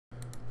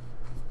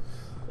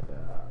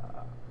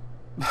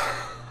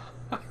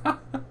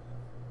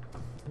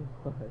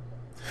What?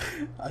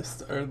 I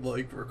started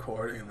like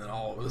recording and then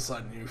all of a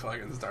sudden you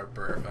fucking start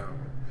burping.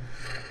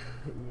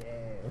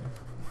 Yeah.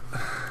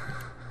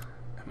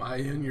 Am I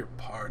in your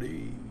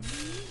party?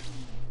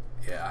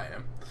 Yeah, I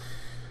am.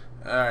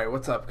 Alright,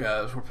 what's up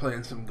guys? We're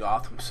playing some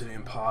Gotham City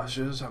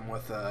Imposters. I'm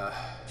with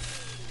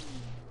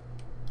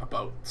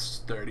about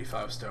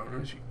 35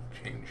 stoners. You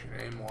changed your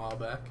name a while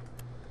back.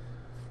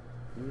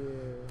 Yeah.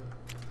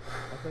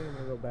 I think I'm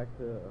gonna go back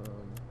to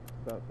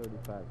about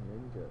 35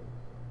 ninjas.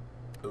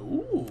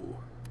 Ooh.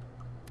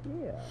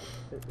 Yeah.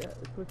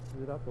 It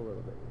switches it up a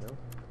little bit, you know?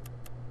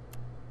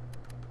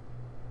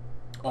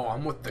 Oh,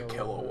 I'm with the So,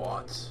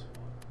 kilowatts.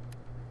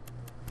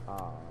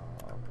 I'm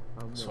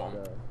with So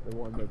the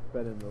one that's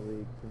been in the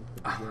league since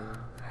the beginning.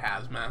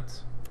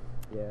 Hazmats.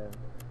 Yeah.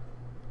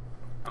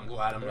 I'm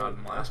glad I'm not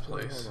in last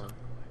place. Hold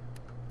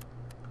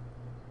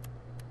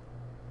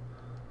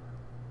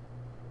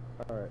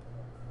on. Alright.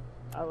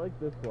 I like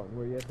this one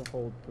where you have to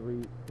hold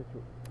three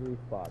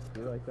spots.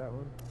 Do you like that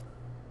one?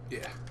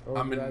 Yeah. Or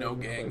I'm would in you no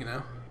rather just, gang like,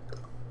 now.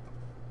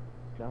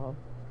 No?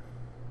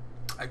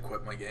 I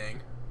quit my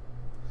gang.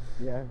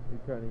 Yeah,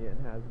 you're trying to get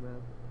in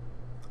hazmat?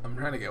 I'm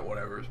trying to get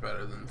whatever's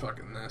better than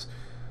fucking this.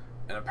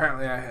 And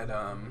apparently I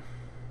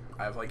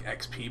have like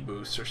XP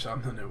boosts or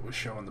something. It was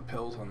showing the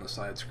pills on the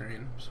side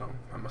screen, so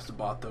I must have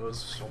bought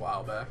those a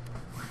while back.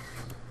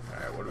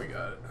 Alright, what do we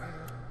got?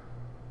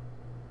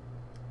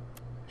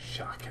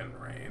 Shotgun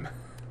rain.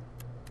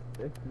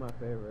 It's my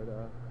favorite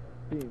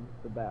team,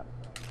 the Bat.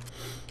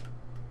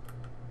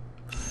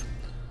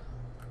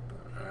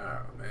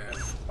 Oh man.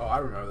 Oh, I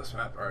remember this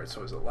map. Alright,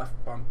 so is it left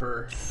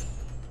bumper?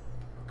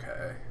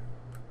 Okay.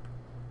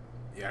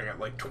 Yeah, I got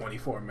like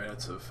 24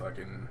 minutes of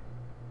fucking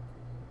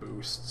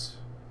boosts.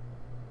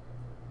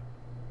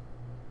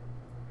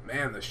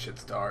 Man, this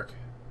shit's dark.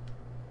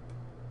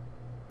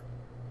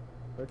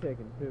 They're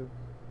taking two.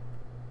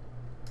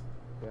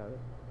 Got it.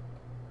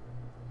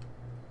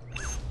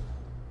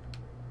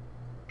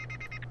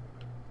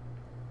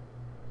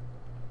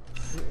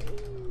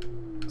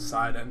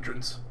 Side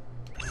entrance.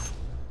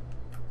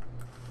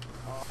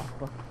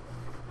 Oh.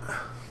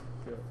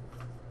 Shit.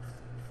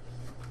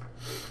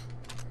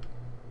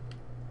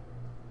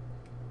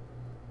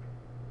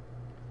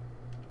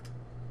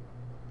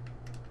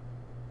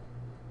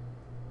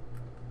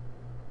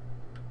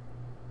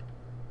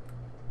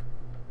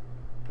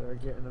 They're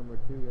getting number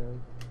two, guys.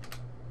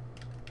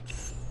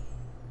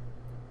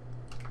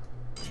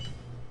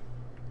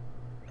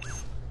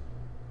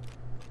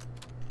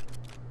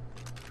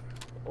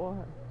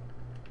 What?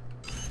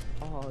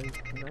 Oh, he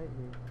sniped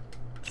me.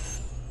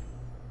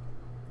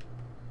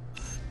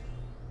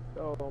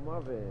 So,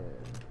 Marvin.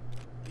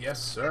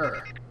 Yes,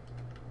 sir.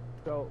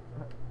 So,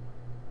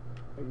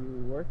 are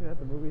you working at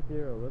the movie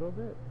theater a little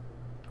bit?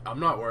 I'm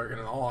not working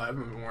at all. I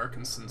haven't been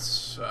working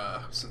since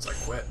I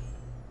quit.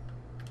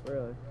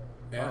 Really?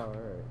 Yeah. Oh,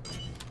 alright.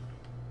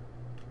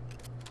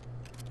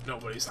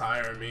 Nobody's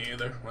hiring me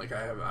either. Like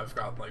I've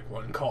got like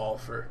one call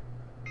for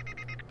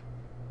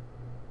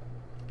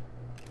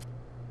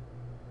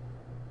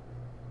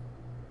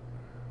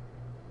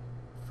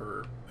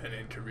an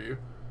interview.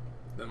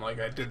 Then like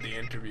I did the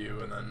interview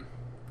and then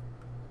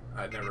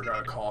I never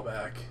got a call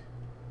back.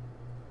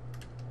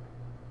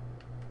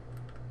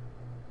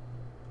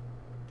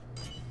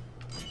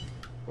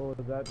 What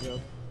was that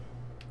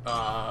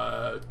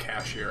job?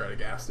 Cashier at a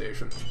gas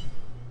station.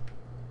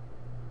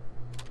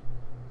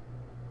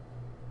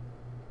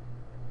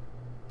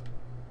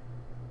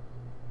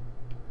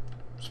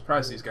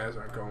 Surprised these guys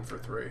aren't going for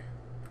 3.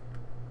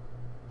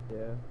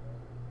 Yeah.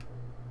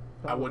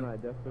 I wouldn't. I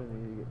definitely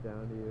need to get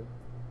down to you.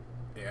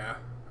 Yeah,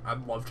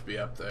 I'd love to be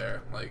up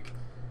there. Like,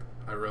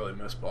 I really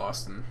miss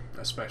Boston,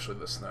 especially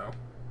the snow.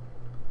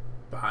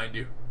 Behind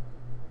you.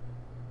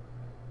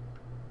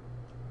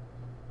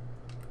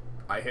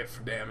 I hit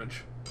for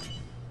damage.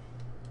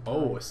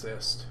 Oh,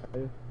 assist. I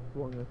just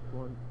swung this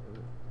one.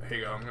 Here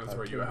you go, I'm gonna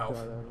throw you a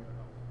health.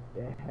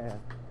 Yeah.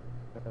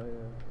 Hell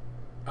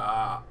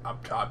yeah.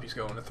 Up top, he's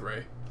going to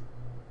 3.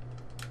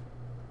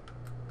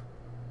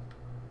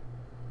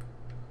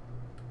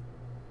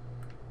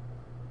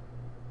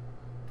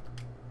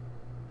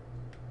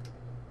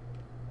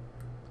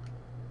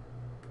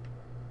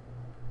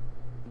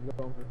 He's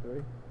going for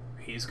 3?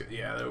 He's good.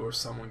 Yeah, there was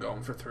someone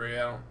going for 3.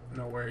 I don't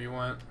know where he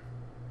went.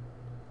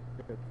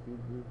 Got speed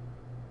boost.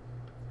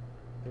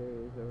 There he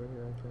is over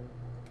here, I think.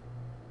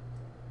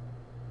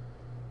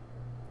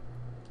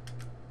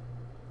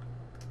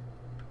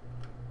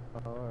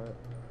 Alright.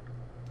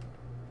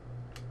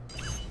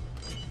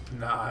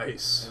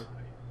 Nice.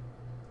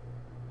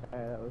 Hey,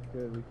 that was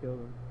good. We killed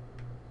him.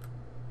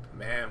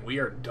 Man, we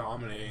are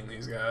dominating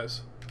these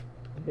guys.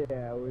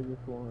 Yeah, we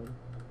just won.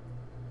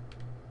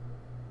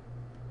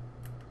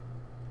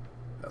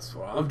 That's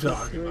what I'm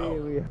talking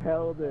about. We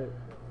held it.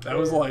 That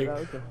was like,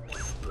 that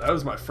that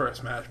was my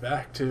first match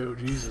back too.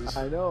 Jesus.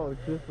 I know. I was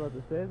just about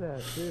to say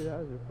that, dude. That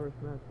was your first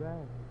match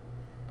back.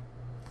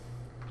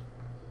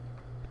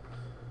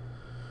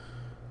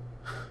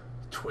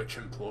 Twitch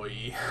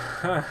employee.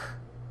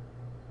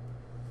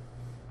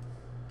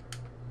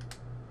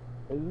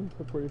 Isn't this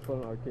a pretty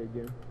fun arcade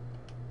game?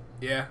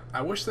 Yeah,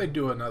 I wish they'd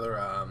do another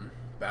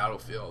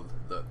Battlefield.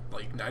 The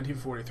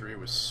 1943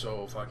 was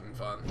so fucking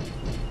fun.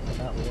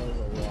 That was a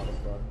lot of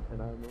fun,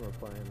 and I remember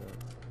playing it.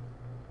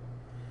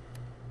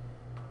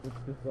 It's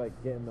just like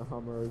getting the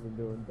Hummers and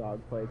doing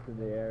dogfights in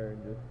the air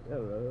and just, I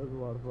don't know, it was a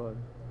lot of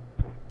fun.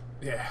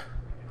 Yeah.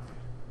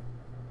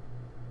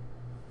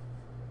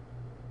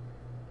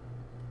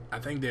 I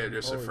think they're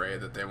just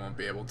afraid that they won't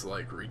be able to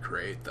like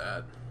recreate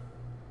that.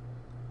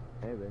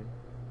 Maybe.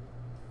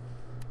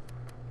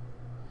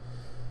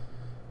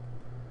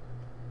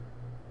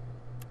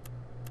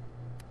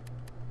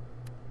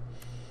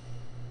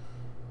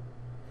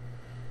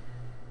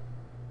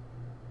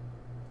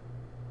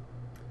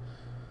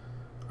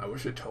 I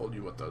wish I told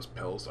you what those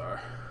pills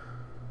are.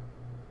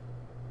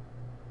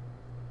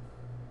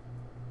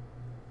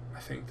 I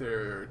think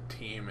they're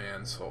team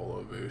and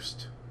solo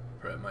boost.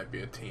 Or it might be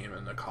a team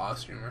and a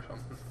costume or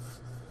something.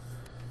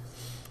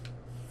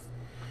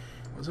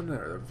 Wasn't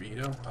there a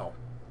veto? Oh.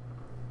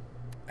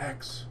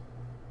 X.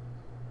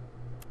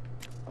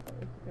 Oh,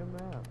 it's a good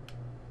map.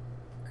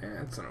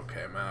 Eh, it's an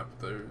okay map.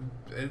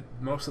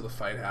 Most of the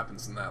fight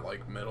happens in that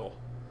like middle.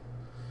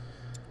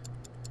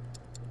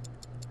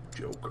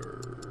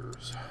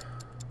 Jokers.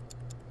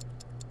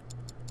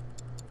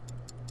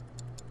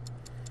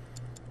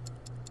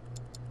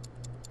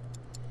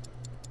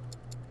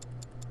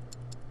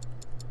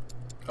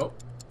 Oh,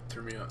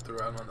 threw out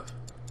on the.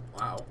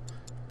 Wow,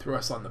 threw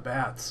us on the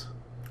bats.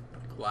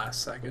 Like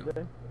last second. Did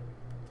they?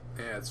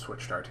 Yeah, it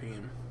switched our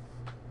team.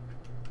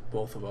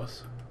 Both of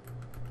us.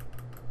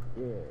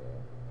 Yeah.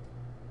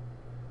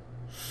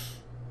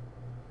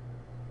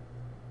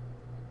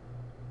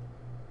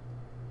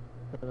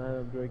 Tonight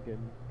I'm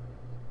drinking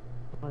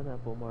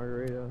pineapple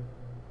margarita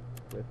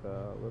with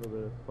a little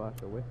bit of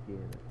splash of whiskey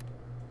in it.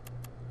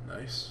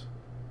 Nice.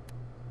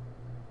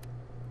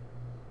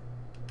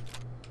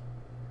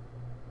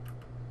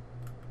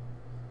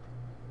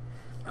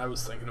 I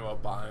was thinking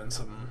about buying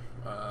some.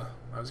 I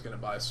was gonna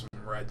buy some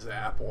Red's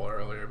Apple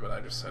earlier, but I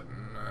just said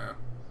nah.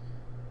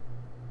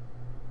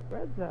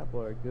 Red's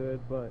Apple are good,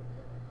 but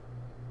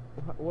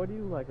what do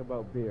you like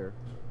about beer?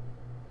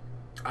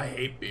 I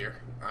hate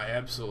beer. I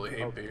absolutely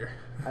hate beer.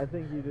 I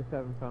think you just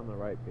haven't found the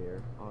right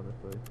beer,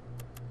 honestly.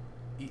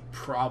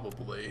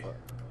 Probably.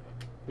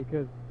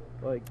 Because,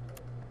 like,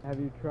 have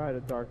you tried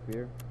a dark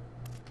beer?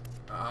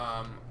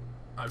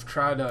 I've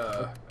tried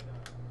a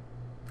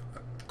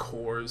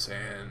Coors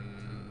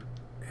and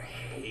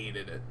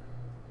hated it.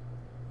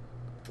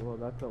 Well,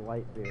 that's a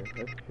light beer.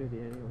 That's shitty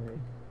anyway.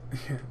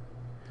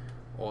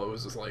 Well, it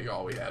was just like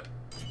all we had.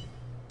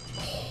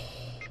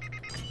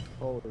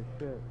 Holy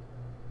shit.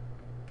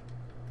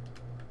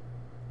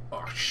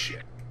 Oh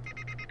shit.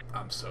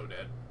 I'm so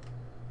dead.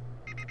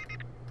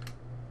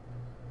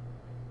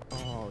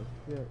 Oh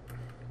shit.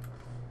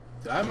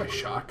 Did I have my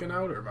shotgun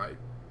out or my...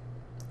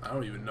 I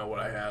don't even know what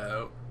I had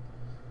out.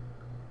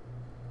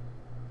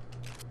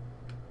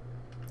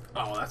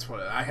 Oh, that's what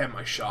I had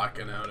my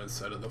shotgun out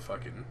instead of the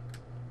fucking...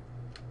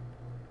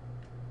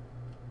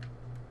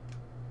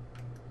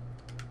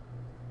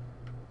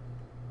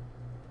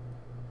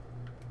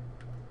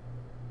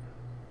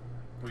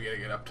 We gotta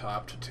get up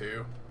top to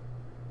 2.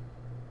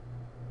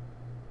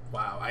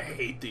 Wow, I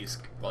hate these,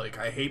 like,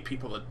 I hate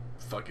people that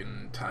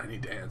fucking tiny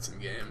dance in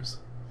games.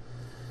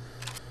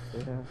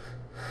 Yeah.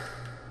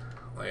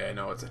 Like, I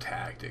know it's a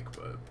tactic,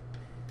 but...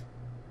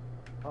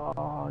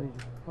 Oh, you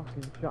just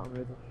fucking shot me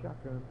with a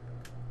shotgun.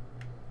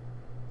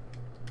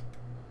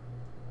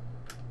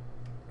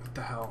 What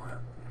the hell?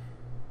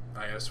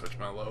 I gotta switch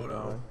my load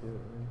out.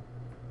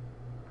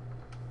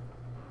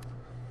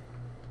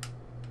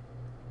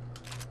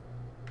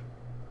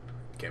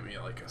 Get me,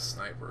 like, a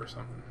sniper or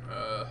something.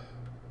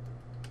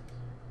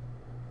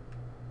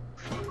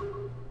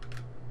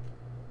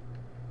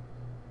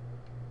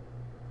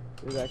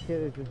 Dude, that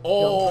kid is just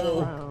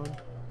jumping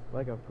around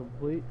like a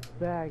complete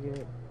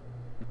faggot.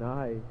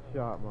 Nice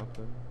shot,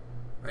 Muffin.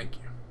 Thank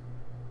you.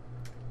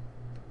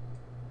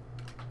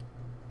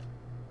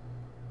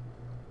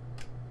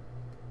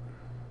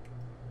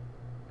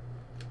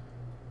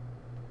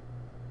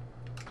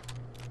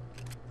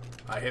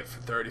 I hit for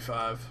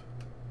 35.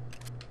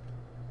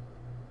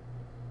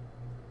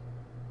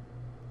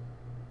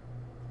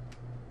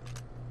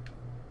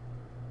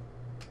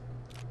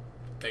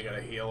 They got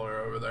a healer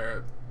over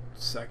there.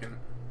 Second.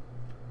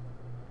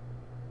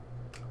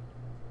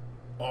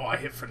 Oh, I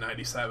hit for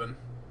 97.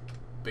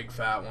 Big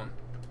fat one.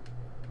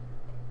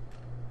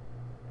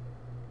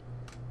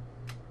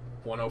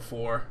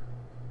 104.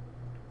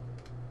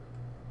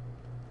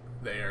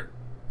 They are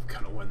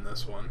gonna win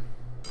this one.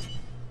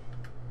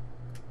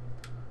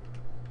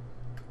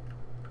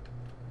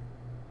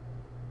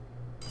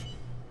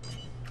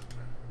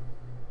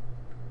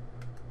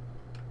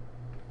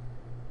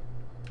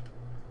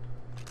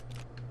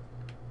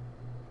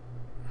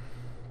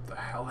 The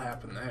hell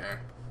happened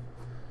there?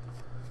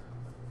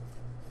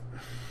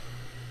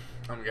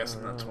 I'm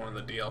guessing that's one of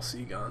the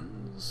DLC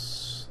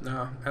guns.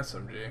 No,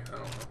 SMG. I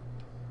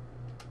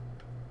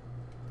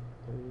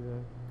don't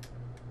know.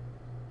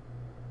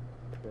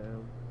 Okay,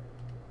 Damn.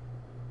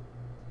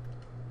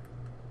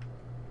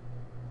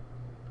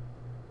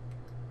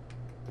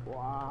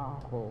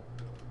 Wow.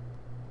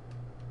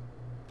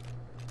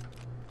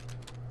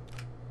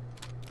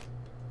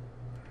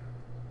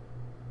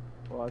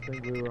 Well, I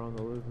think we were on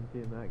the losing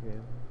team that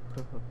game.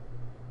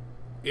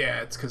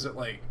 Yeah, it's because it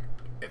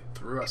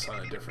threw us on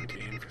a different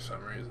team for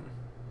some reason.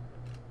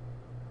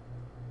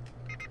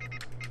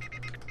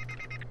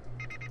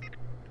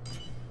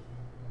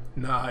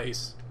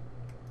 Nice.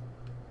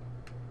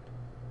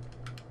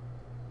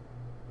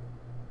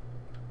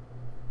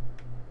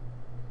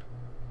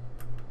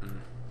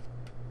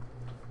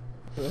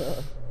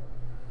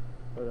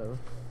 Whatever.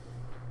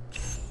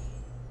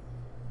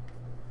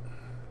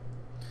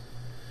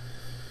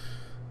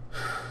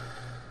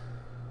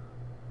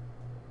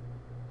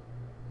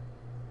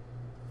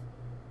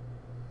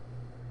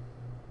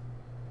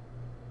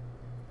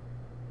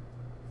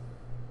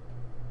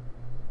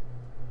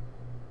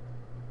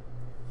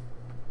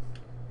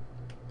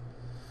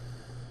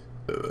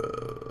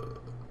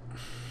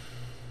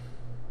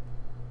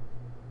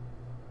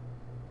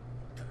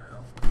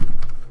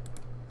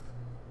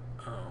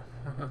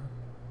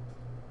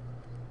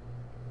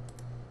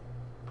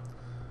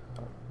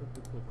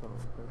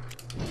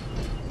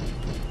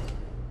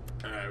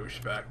 Alright, we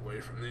should back away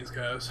from these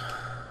guys.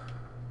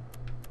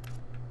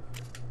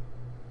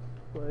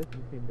 Play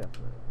some team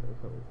deathmatch.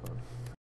 That's always fun.